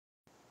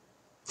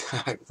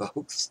Hi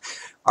folks,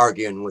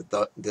 arguing with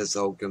this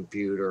old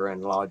computer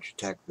and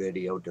Logitech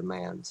video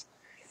demands.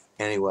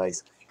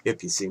 Anyways,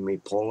 if you see me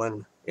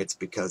pulling, it's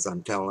because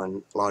I'm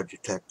telling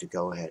Logitech to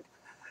go ahead.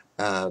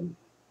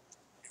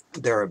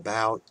 They're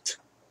about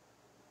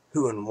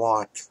who and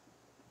what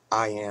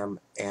I am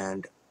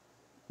and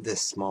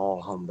this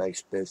small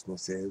home-based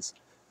business is.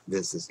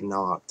 This is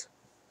not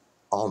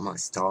all my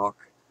stock.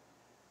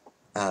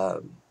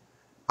 I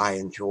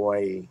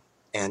enjoy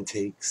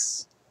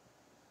antiques,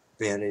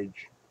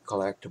 vintage,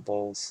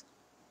 collectibles,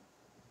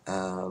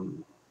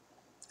 and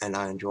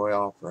I enjoy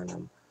offering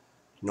them.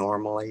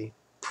 Normally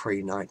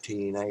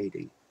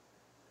pre-1980.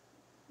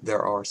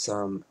 There are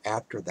some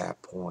after that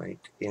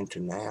point into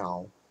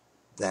now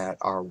that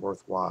are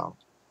worthwhile.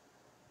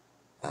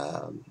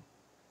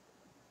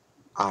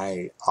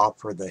 I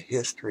offer the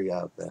history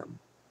of them.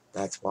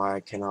 That's why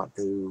I cannot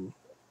do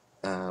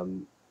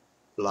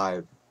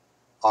live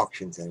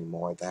auctions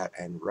anymore, that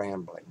and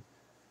rambling,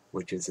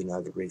 which is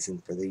another reason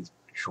for these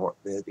short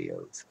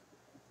videos.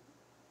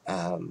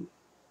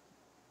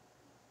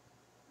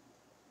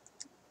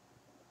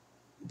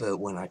 But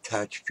when I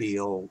touch,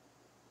 feel,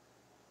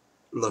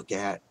 look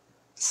at,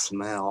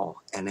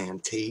 smell an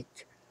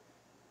antique,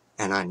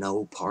 and I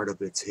know part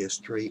of its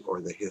history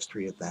or the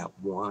history of that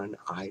one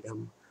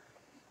item,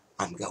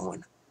 I'm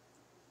going,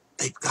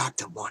 they've got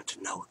to want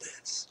to know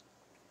this.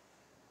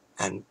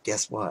 And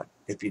guess what?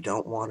 If you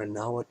don't want to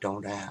know it,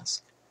 don't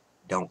ask.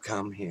 Don't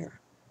come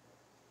here.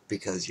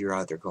 Because you're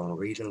either going to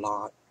read a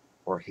lot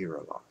or hear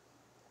a lot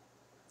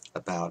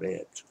about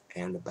it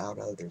and about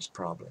others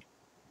probably.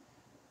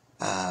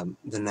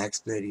 The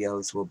next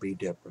videos will be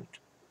different.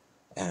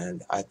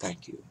 And I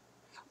thank you.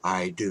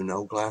 I do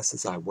know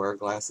glasses. I wear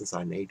glasses.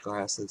 I need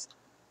glasses.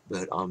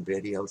 But on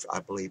videos, I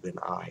believe in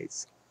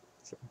eyes.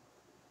 So.